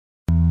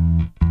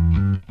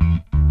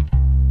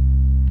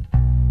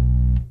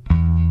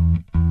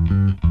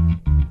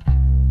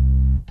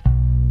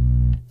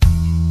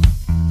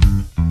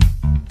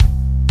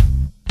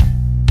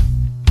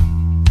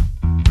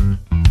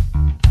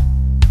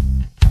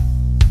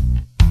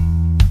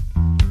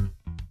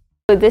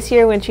So this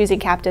year when choosing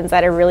captains, I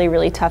had a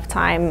really tough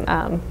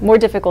time, more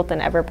difficult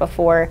than ever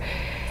before.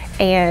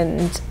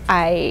 And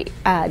I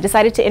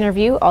decided to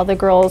interview all the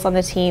girls on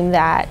the team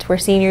that were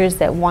seniors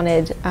that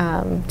wanted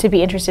to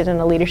be interested in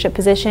a leadership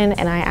position,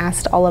 and I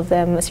asked all of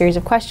them a series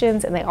of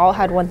questions, and they all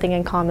had one thing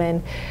in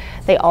common.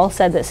 They all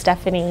said that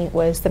Stephanie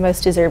was the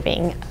most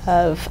deserving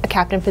of a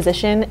captain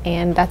position,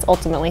 and that's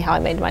ultimately how I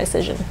made my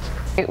decision.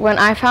 When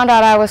I found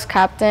out I was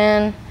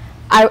captain,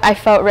 I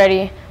felt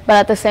ready, but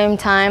at the same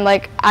time,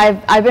 like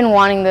I've been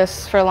wanting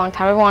this for a long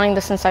time. I've been wanting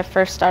this since I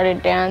first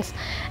started dance,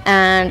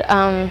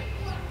 and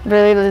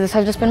really, this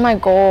has just been my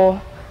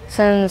goal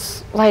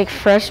since like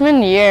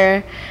freshman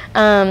year.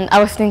 I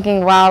was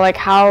thinking, wow, like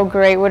how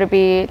great would it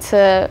be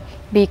to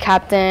be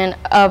captain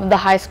of the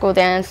high school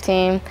dance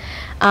team?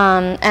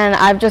 And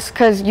I've just,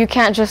 cause you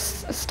can't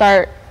just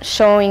start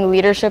showing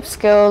leadership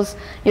skills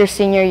your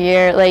senior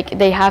year. Like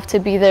they have to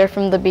be there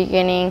from the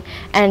beginning,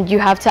 and you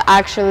have to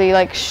actually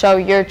like show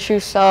your true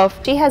self.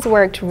 She has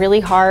worked really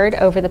hard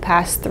over the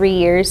past 3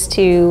 years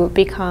to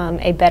become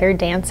a better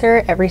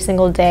dancer every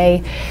single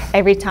day.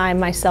 Every time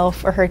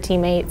myself or her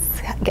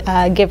teammates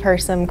give her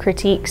some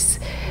critiques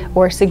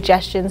or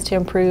suggestions to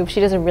improve,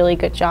 she does a really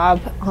good job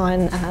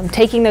on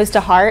taking those to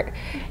heart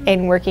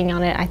and working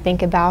on it. I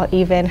think about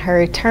even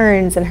her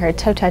turns and her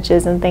toe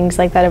touches and things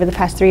like that over the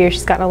past 3 years.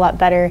 She's gotten a lot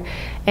better,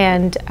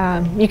 and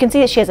you can see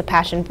that she has a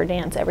passion for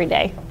dance every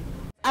day.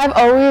 I've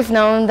always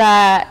known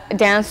that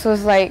dance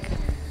was like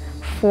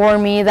for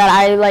me, that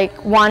I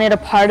like wanted a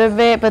part of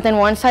it, but then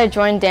once I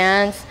joined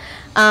dance,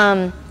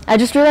 I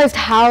just realized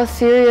how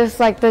serious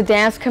like the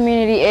dance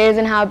community is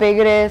and how big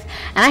it is.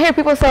 And I hear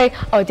people say,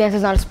 oh, dance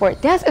is not a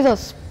sport. Dance is a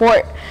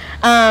sport.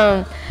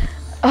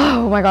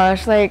 Oh my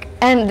gosh, like,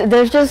 and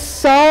there's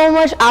just so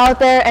much out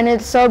there, and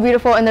it's so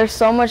beautiful, and there's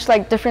so much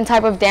like different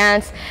type of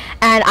dance,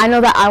 and I know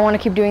that I want to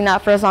keep doing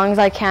that for as long as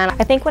I can.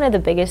 I think one of the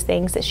biggest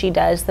things that she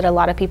does that a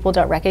lot of people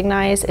don't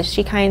recognize is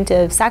she kind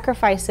of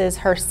sacrifices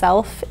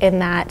herself, in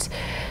that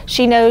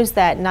she knows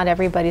that not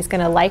everybody's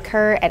going to like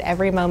her at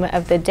every moment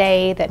of the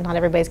day, that not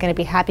everybody's going to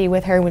be happy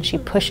with her when she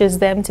pushes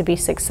them to be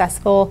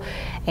successful,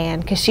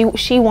 and because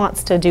she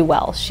wants to do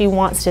well, she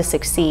wants to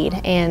succeed,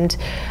 and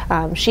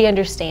she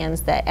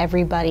understands that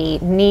everybody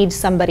needs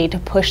somebody to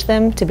push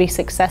them to be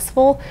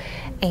successful,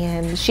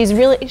 and she's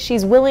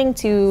willing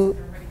to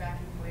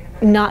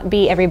not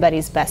be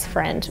everybody's best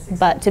friend,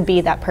 but to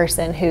be that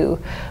person who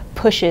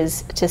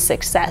pushes to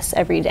success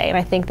every day. And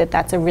I think that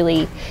that's a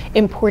really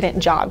important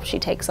job she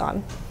takes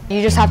on.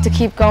 You just have to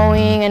keep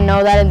going and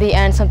know that in the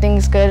end something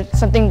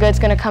good's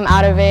gonna come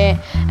out of it,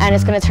 and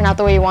it's gonna turn out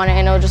the way you want it,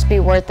 and it'll just be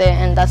worth it.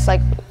 And that's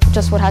like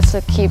just what has to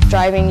keep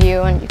driving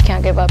you, and you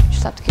can't give up, you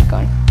just have to keep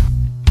going.